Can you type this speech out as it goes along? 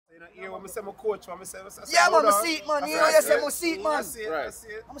Here when I say my coach, when I say yeah, man, I see it, man. You know, you say I see it, man. I see it. Right. I see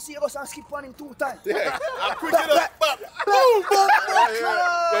it. I'm see you go and skip on him 2 times. Yeah. I quick it up. Boom, boom, boom.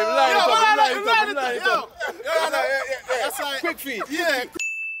 Line it up. That's right. Quick feet. Yeah.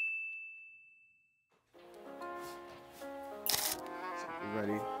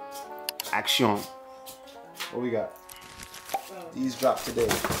 Ready? Action. What we got? These dropped today,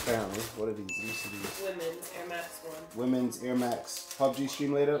 apparently. What are these? Let me see these. Women's Air Max 1. Women's Air Max. PUBG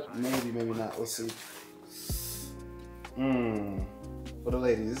stream later? Maybe, maybe not. We'll see. For the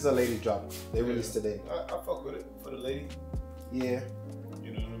ladies. This is a lady drop. They released today. I fuck with it for the lady. Yeah.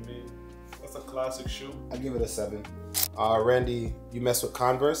 You know what I mean? That's a classic shoe. I give it a 7. Randy, you mess with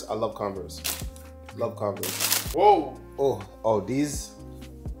Converse? I love Converse. Love Converse. Whoa. Oh, these?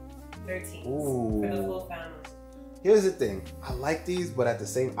 13. Ooh. For the full family. Here's the thing. I like these, but at the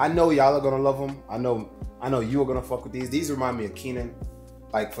same, I know y'all are gonna love them. I know you are gonna fuck with these. These remind me of Keenan.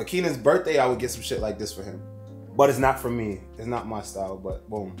 Like for Keenan's birthday, I would get some shit like this for him. But it's not for me. It's not my style. But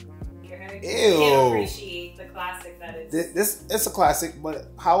boom. You Ew. can't appreciate the classic that is. This it's a classic. But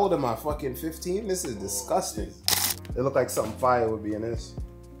how old am I? Fucking 15. This is disgusting. It look like something fire would be in this.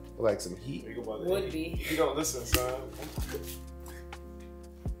 Look like some heat. Would be. You don't listen, son.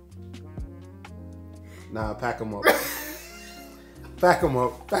 Nah, pack them up. Pack them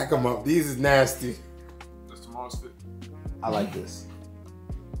up. Pack them up. These is nasty. That's tomorrow's fit. I like this.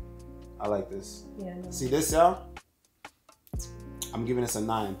 I like this. Yeah, no. See this, y'all? I'm giving this a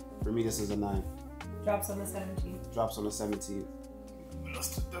 9. For me, this is a 9. Drops on the 17th. Drops on the 17th.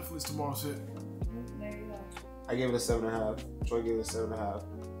 That's definitely tomorrow's fit. There you go. I gave it a 7.5. Troy gave it a 7.5.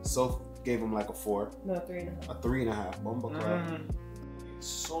 Soph gave him like a 4. No, 3.5. A 3.5. Bumba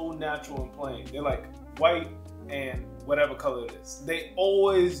So natural and plain. They're like white and whatever color it is. They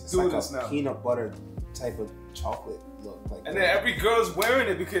always do like this a now. Peanut butter type of chocolate look. Like And then every girl's wearing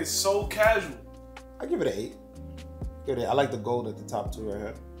it because it's so casual. I give it an 8. Give it an 8. I like the gold at the top too right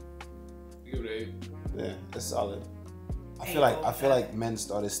here. Give it an 8. Yeah, it's solid. I Ain't feel like men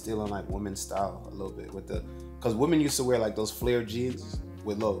started stealing like women's style a little bit with the, because women used to wear like those flare jeans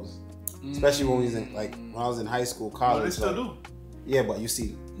with lows, especially when we was in when I was in high school, college. Well, they still do. Yeah, but you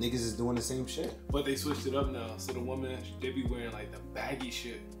see, niggas is doing the same shit. But they switched it up now. So the women, they be wearing like the baggy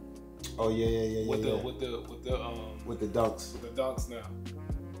shit. Oh yeah. With the With the dunks. With the dunks now.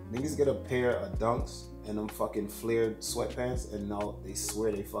 Niggas get a pair of dunks and them fucking flared sweatpants, and now they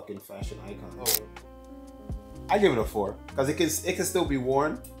swear they fucking fashion icons. Oh. I give it a 4 because it can still be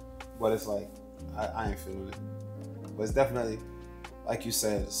worn, but it's like I ain't feeling it. But it's definitely, like you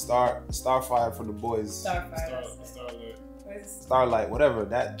said, Starfire from the boys. Starlight, whatever,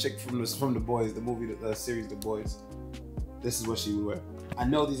 that chick from the boys, the movie, the series, The Boys. This is what she would wear. I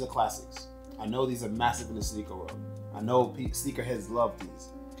know these are classics. I know these are massive in the sneaker world. I know sneakerheads love these.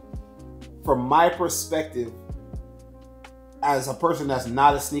 From my perspective, as a person that's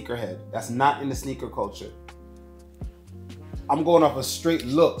not a sneakerhead, that's not in the sneaker culture, I'm going off of straight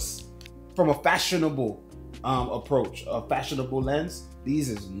looks from a fashionable approach, a fashionable lens. These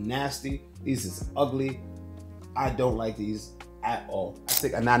is nasty. These is ugly. I don't like these at all.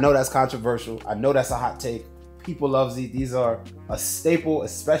 And I know that's controversial. I know that's a hot take. People love these. These are a staple,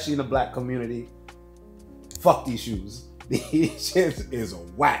 especially in the black community. Fuck these shoes. These shit is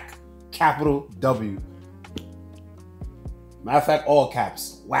whack. Capital W. Matter of fact, all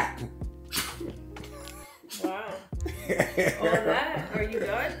caps. Whack. Wow. All that? Are you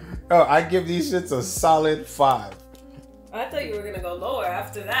done? Oh, I give these shits a solid 5. I thought you were gonna go lower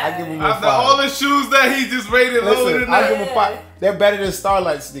after that. I give them a After 5. all the shoes that he just rated lower than I that. give them a 5. They're better than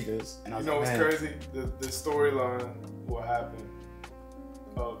Starlight sneakers. And You know what's crazy? The storyline, what happened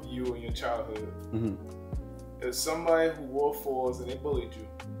of you and your childhood. Is somebody who wore 4s and they bullied you.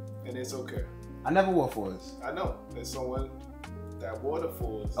 And it's okay. I never wore 4s. I know. There's someone that wore the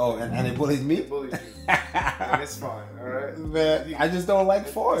 4s. Oh, and they bullied me? They bullied you. And it's fine, alright? Man, I just don't like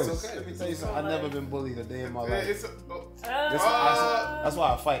 4s. It's okay. Let me tell you something. I've never been bullied a day in my life. That's That's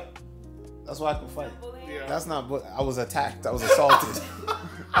why I fight. That's why I can fight. Yeah. That's not. I was attacked. I was assaulted.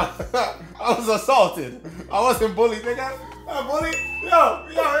 I was assaulted. I wasn't bullied, nigga. I bullied. Yo.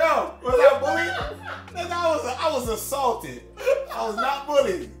 Was I bullied? Nigga, I was assaulted. I was not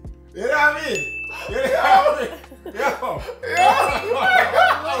bullied. You know what I mean? You know what I mean? Yo.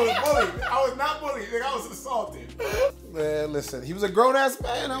 I was bullied. I was not bullied. Nigga, I was assaulted. Man, listen. He was a grown ass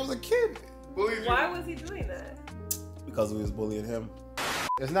man. I was a kid. Why was he doing that? Because we was bullying him.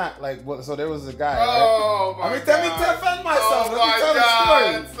 It's not like, so there was a guy, Oh, right? my Let me God. defend myself. Oh, Let me tell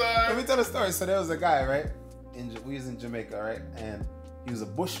my the story. God, Let me tell the story. So there was a guy, right? We was in Jamaica, right? And he was a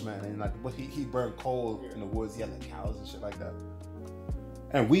bushman, and like, but he burned coal in the woods. He had like cows and shit like that.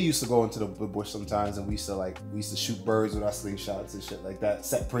 And we used to go into the bush sometimes, and we used to shoot birds with our slingshots and shit like that,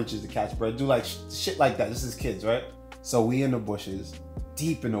 set bridges to catch birds, do like shit like that. This is kids, right? So we in the bushes,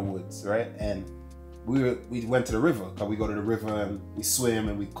 deep in the woods, right? And we went to the river, cause we go to the river and we swim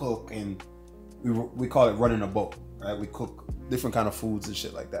and we cook, and we call it running a boat, right? We cook different kind of foods and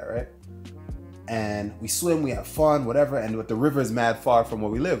shit like that, right? And we swim, we have fun, whatever. And the river is mad far from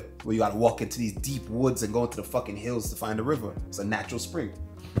where we live, where you gotta walk into these deep woods and go into the fucking hills to find the river. It's a natural spring.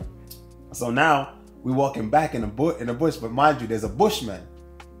 So now we walking back in the bush, but mind you, there's a bushman,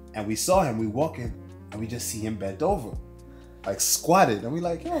 and we saw him. We walking, and we just see him bent over, like squatted, and we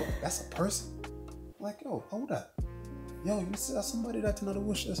like, yo, that's a person. I'm like, yo, hold up, yo, you see that's somebody that's in the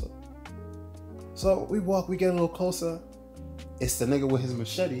bush. So we walk, we get a little closer. It's the nigga with his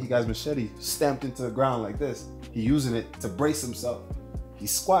machete. He got his machete stamped into the ground like this. He using it to brace himself. He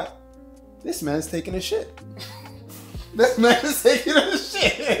squat. This man's taking a shit. This man is taking a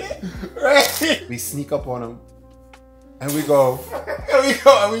shit. Right? We sneak up on him. And we go.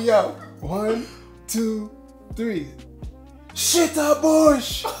 And we yell. 1, 2, 3. Shit the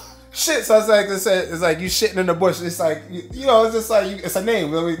bush. Shit. So it's like you shitting in the bush. It's like, you know, it's just like, it's a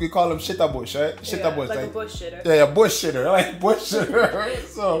name. We call him shit the bush, right? Shit the bush. Like a bush shitter. Yeah, a bush shitter. Like bush shitter. Right?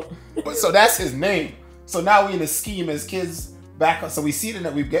 So that's his name. So now we in a scheme as kids back. So we see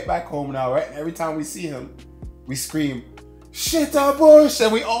that we get back home now, right? Every time we see him, we scream, shit the bush,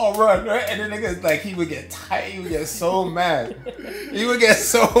 and we all run, right? And then niggas, like, he would get tight, he would get so mad. He would get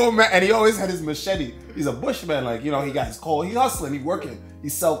so mad, and he always had his machete. He's a bushman, like, you know, he got his coal, he hustling, he working. He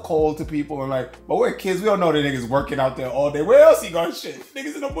sell coal to people, and like, but we're kids, we don't know the niggas working out there all day. Where else he gonna shit?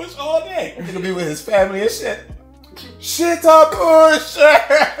 Niggas in the bush all day. He could be with his family and shit. Shit the bush!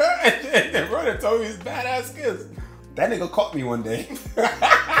 And then brother told me he's badass kids. That nigga caught me one day.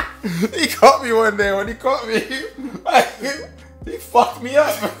 He caught me one day. When he caught me, he fucked me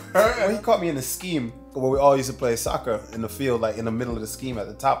up. When he caught me in the scheme where we all used to play soccer in the field, like in the middle of the scheme, at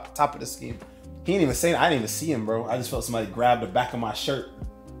the top of the scheme. He didn't even say that. I didn't even see him, bro. I just felt somebody grab the back of my shirt,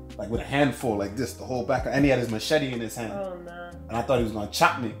 like with a handful, like this, the whole back. And he had his machete in his hand. Oh no! And I thought he was gonna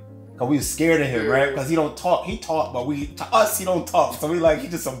chop me. Cause we was scared of him, right? Cause he don't talk. He talk, but to us he don't talk. So we like, he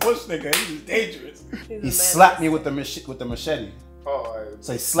just a bush nigga. He's just dangerous. He slapped me with the machete. Oh, right.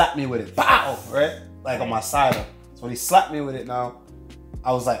 So he slapped me with it. Bow, right? Like on my side. So when he slapped me with it, now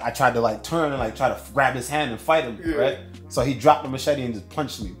I was like, I tried to like turn and like try to grab his hand and fight him, right? So he dropped the machete and just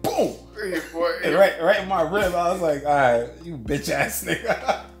punched me. Boom! And right in my rib. I was like, all right, you bitch ass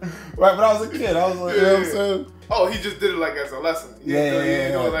nigga. Right, but I was a kid. I was like, you know what I'm saying? Oh, he just did it like as a lesson. He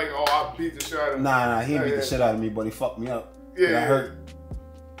didn't do it like, oh, I beat the shit out of him. Nah, he didn't beat the shit out of me, but he fucked me up. Yeah, I hurt.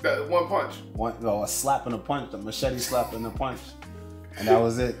 That one punch. A slap and a punch, a machete slap and a punch. And that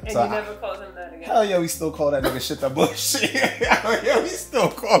was it. And so you never called him that again? Hell yeah, we still call that nigga shit the bush. Yeah, we still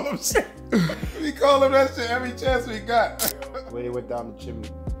call him shit. We call him that shit every chance we got. When he went down the chimney.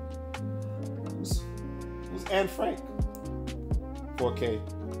 Who's Anne Frank? 4K.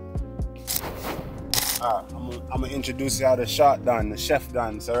 Alright, I'm gonna introduce y'all to Shot Don, the chef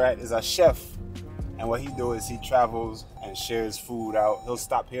Don. So right, is a chef. And what he do is he travels and shares food out. He'll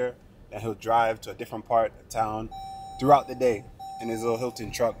stop here, then he'll drive to a different part of town throughout the day in his little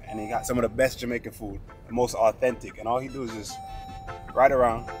Hilton truck, and he got some of the best Jamaican food, the most authentic. And all he do is just ride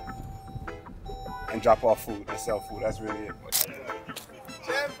around and drop off food and sell food. That's really it.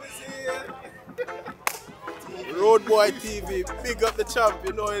 Road Boy TV, big up the champ,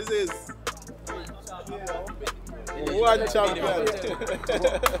 you know it is. One champion.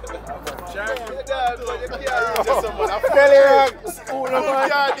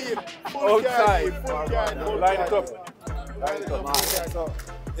 So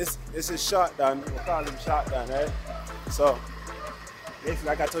this is Shot Don. We call him Shot Don, right? So basically,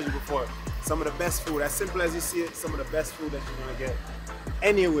 like I told you before, some of the best food, as simple as you see it, some of the best food that you're gonna get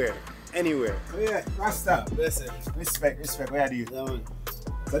anywhere. Oh yeah, Rasta. Listen, respect. Where do you?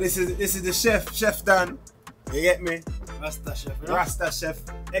 So this is the chef Don. You get me? Rasta Chef. Rasta Chef.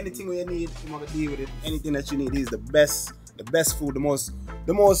 Anything you need, you want to deal with it. Anything that you need, he's the best food,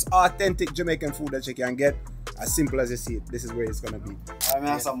 the most authentic Jamaican food that you can get. As simple as you see it, this is where it's gonna be. I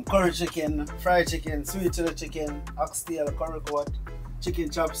have some curry chicken, fried chicken, sweet chili chicken, oxtail, curry goat, chicken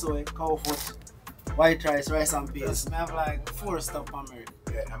chop suey, cow foot, white rice, rice and peas. I have like 4 stuff on me.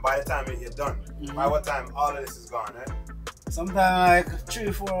 Yeah, and by the time you're done, by what time all of this is gone, right? Sometimes like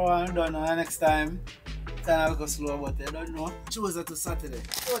 3, 4 I'm done, and next time kind of go slow, but I don't know. Tuesday to Saturday.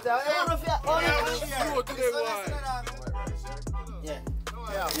 Yeah.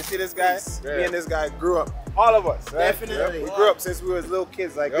 You see this guy? Me and this guy grew up. All of us, right? Definitely. We grew up since we was little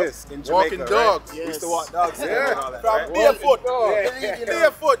kids like this in Jamaica. Walking dogs. Right? We used to walk dogs together and all that. From barefoot. Yeah.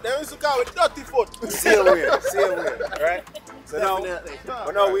 Barefoot. They used to go with dirty foot. See weird, right? So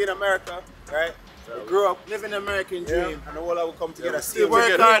now we in America, right? We grew up living the American dream. and the whole would come together. Still Work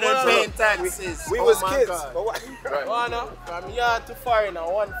together. hard and paying taxes. We was kids. God. But what? From yard to foreigner,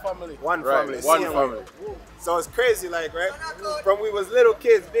 one family. One family. One same family. way. So it's crazy, like, right? From we was little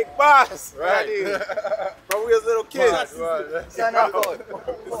kids, big boss, Right. From we was little kids. Mr. Knockout.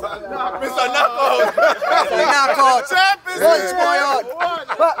 Mr. Knockout. Punch boy out.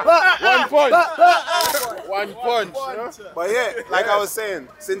 One punch. But yeah, like I was saying,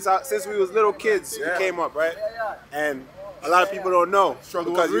 since we was little kids, we came up, right? And a lot of people don't know.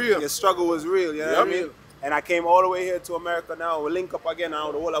 Struggle was real. Your struggle was real, you know what I mean? And I came all the way here to America now. We link up again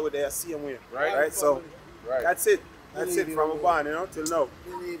now, the whole of there, see him here. Right? So that's it. That's it from a bond, you know, till now.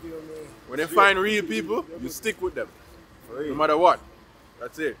 When they find real people, you stick with them. No matter what.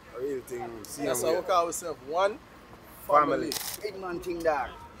 That's it. A real thing. See That's him how here. we call ourselves one Family. Big man thing dog.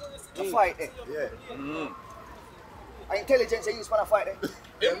 A fight there. Yeah. Intelligence they use for a fight there.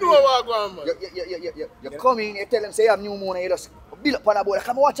 You know what going on, man. You come in, you tell them say you have new moon and you just build up on a boy.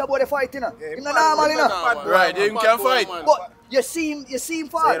 Come watch a boy fight, you know. It's not normal, you know. Right, they can fight. But you see him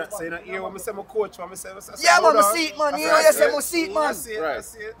fight. So you know, hear what I say my coach, what I say, Yeah, man, I see it, man. You know, you say I see it, man. I see it, I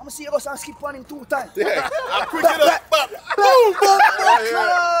see it. I'm see you go and skip on him 2 times. I'm quick it up. Boom, boom,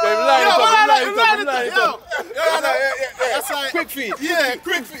 They line it up. That's right. Quick feet. Yeah,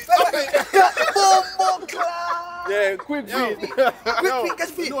 quick feet. boom, boom, clap. Yeah, quick feet. Quick feet, get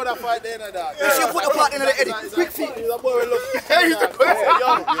feet. You know that fight there, that. You should put the part in the edit. Quick feet. He's a boy with look.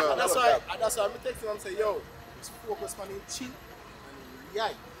 That's why I'm texting him and say, yo, just focus on him chin and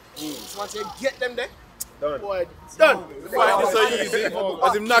yai. So once you get them there, Done. boy, done. The fight is so easy.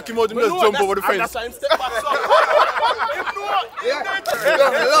 As him knock him out, him just jump over the fence. That's why him step back so.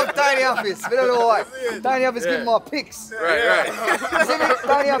 I love Tiny Office. We don't know why. Tiny Office give him more picks. Right. You see me?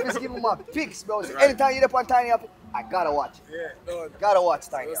 Tiny Office give him more picks, bro. So anytime you're up on Tiny Office, I gotta watch it. Yeah. Gotta watch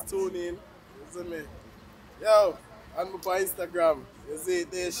Tiny Just Office. tune in. You see me? Yo, I'm on Instagram. You see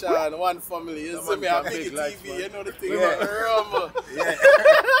it there, Sean, one family. You see me on Big TV. You know the thing about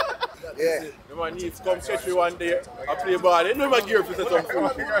Yeah. the man needs to come stretch you one day. I play ball. You never gear for some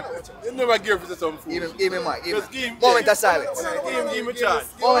food. You never gear for some food. Give me mic. Just give him. Moment of silence. Give him a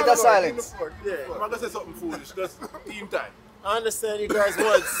chance. Moment of silence. Yeah, I'm gonna say something foolish. Just team time. I understand you guys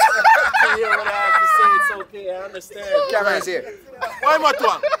want to hear what I have to say. It's okay. I understand. Camera is here. Why my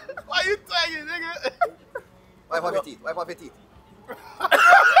twang? Why you twanging, nigga? Wipe off your teeth. Wipe off your teeth.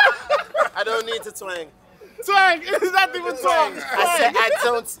 I don't need to twang. Twang! It's not even twang! I said I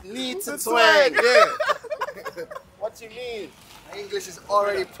don't need to twang. Yeah. What you mean? English is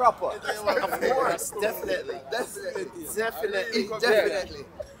already proper. Of course, definitely. Definitely.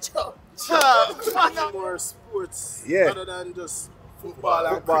 More sports other than just football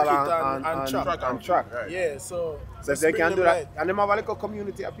and cricket and track. Right. Yeah, so if they can do that, and them have a little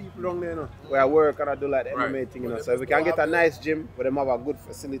community of people down there, you know, where I work and I do like the MMA thing, you know. So if we can get a nice gym where them have a good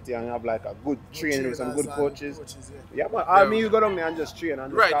facility and have like a good training with some good coaches, yeah, man. I mean, you go down there and just train.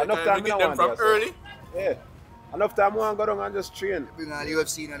 And Right, enough they time get them from early. Yeah. Enough time I go down and just train. Bring on the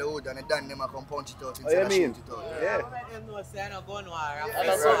UFC in the hood and then them come punch it out Oh, you instead of mean? shoot it out. Yeah.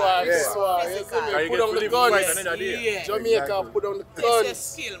 Put on the guns. Jamaica put on the guns. It's a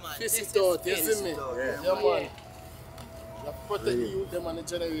skill, man. Fist It's it a out, you skill. see me? Yeah, man. You protect the youth, them and the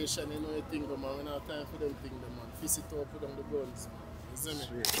generation, you know you think, man. We don't have time for them things, man. Fist it out, put on the guns, man. You see me?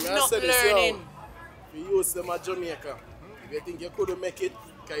 When I Not say this, yo, learning. we use them at Jamaica. If you think you couldn't make it,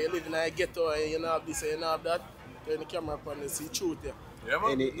 because you live in a ghetto and you don't have this and you don't have that, turn the camera up and see truth there. Yeah,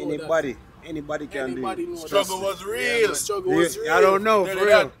 man. Anybody can do Anybody it. know struggle that. was real. The struggle was real. I don't know, for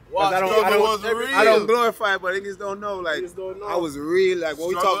real. 'Cause Struggle was real. I don't glorify it, but niggas don't know. Like, Niggas don't know. I was real. Like, when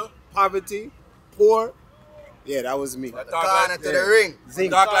we Struggle. talk poverty, poor, yeah, that was me. Corner to the ring.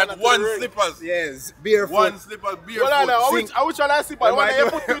 Zinc. Dark like one slippers. Yes, barefoot. One slipper, barefoot. Well, I know. Zinc. Which one I see? But one you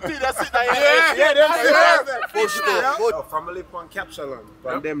put two teeth, that's it. Push it. Yo, from a live on capture land,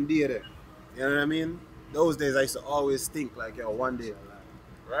 from them day there. You know what I mean? Those days I used to always think like, yo, one day,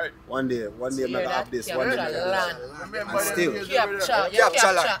 Right. I'm gonna have this, one day. I'm gonna have that. Remember And still.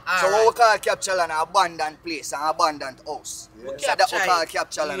 Capture land. So what we call capture land? An abandoned place, an abandoned house. So that we call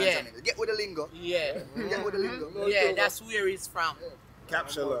capture land. Yeah. Get with the lingo. Yeah. Get with the lingo. Yeah, that's where it's from.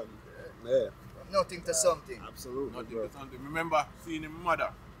 Capture land. Yeah, Nothing to something. absolutely. Nothing Bro. but something. Remember seeing his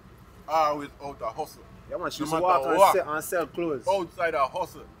mother always out a hustle. Yeah, man, she No used to matter walk what. and sell clothes. Outside a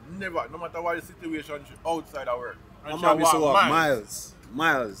hustle. Never. No matter what the situation, she outside her work. And My she mom used to walk miles. miles.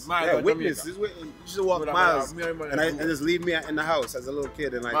 Miles. Yeah, witness. This way, you should walk miles and just leave me in the house as a little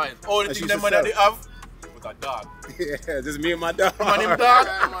kid and like. Man, only thing them that they have was a dog. Yeah, just me and my dog. Man, him dog.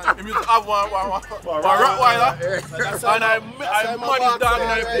 Him used to have one Rottweiler. And I money dog in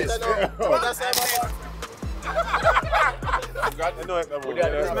the place. I know it.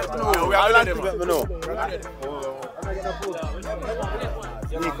 We are let them know.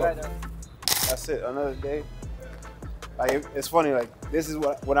 That's it. Another day. Like it's funny. Like this is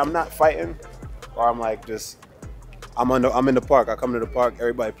when I'm not fighting, or I'm like just I'm in the park. I come to the park.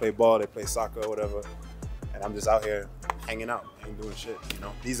 Everybody play ball. They play soccer or whatever, and I'm just out here hanging out, ain't doing shit. You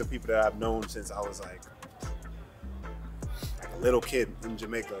know, these are people that I've known since I was like a little kid in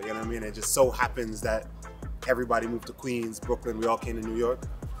Jamaica. You know what I mean? It just so happens that everybody moved to Queens, Brooklyn. We all came to New York,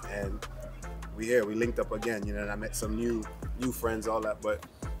 and we here. We linked up again. You know, and I met some new friends, all that. But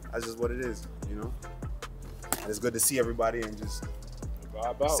that's just what it is. You know. And it's good to see everybody and just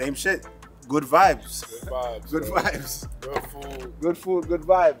same shit. Good vibes. Good vibes. Good bro. vibes. Good food. Good food, good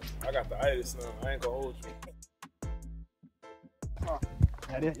vibes. I got the itis now. I ain't gonna hold you.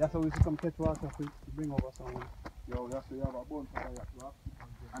 Yeah, that's how we used to come catch water to bring over someone. Yo, that's the have a bonfire.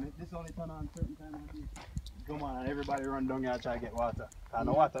 And this only turn on certain time of day. Come on, and everybody run down here and try to get water.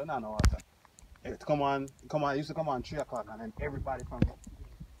 No water, no water. It come on, it used to come on 3 o'clock and then everybody from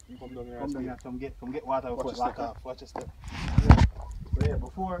come down here come get water before it lock off. Watch your step. So yeah,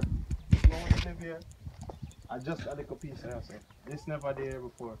 before when we live here, I just a little piece here, so this never there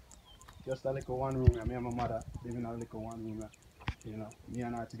before. Just a little one room, me and my mother living in a little one room, you know. Me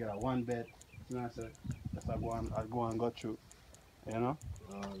and her together, one bed, you know what I say? Just I go and go through. You know?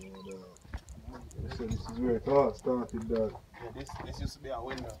 So this is where it all started, dog. Yeah, this used to be a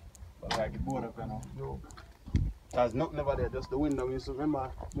window. But like it board up, you know. There's nothing over there, just the window. We used to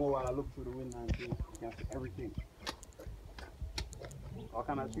remember more while I look through the window and see, you can see everything. How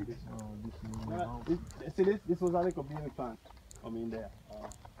can I see this? See this? This was like a baby plant. I mean there.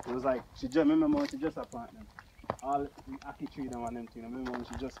 It was like, remember when she just a plant them. All the ackee tree them and them things. Remember when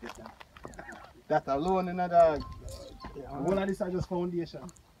she just get them. That alone in a dog. All of this are just foundation.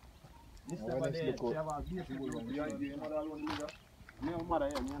 This over there, she have a beautiful room behind you. You know that alone, nigga? Me and my mother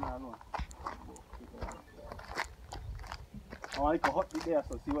here, me and her alone. I want to hot it there,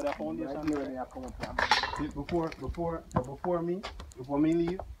 so see what that foundation is. They come up before me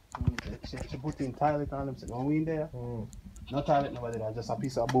leave, she put in toilet on them. So when we in there, no toilet nobody there, just a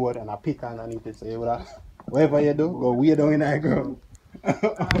piece of board and a pick underneath it. So you would whatever you do, go way down in that ground.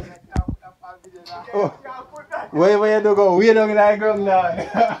 Whatever you do, go way down in that ground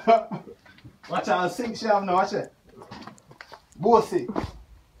now. Watch out, sink shaft now, watch it. Bossy.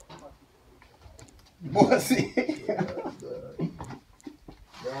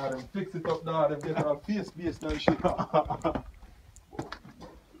 God, them fix it up now, them get our face based and shit.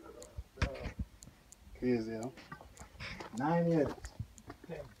 Crazy, you know? 9 years.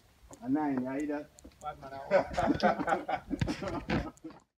 10. A 9, you hear that? Bad man,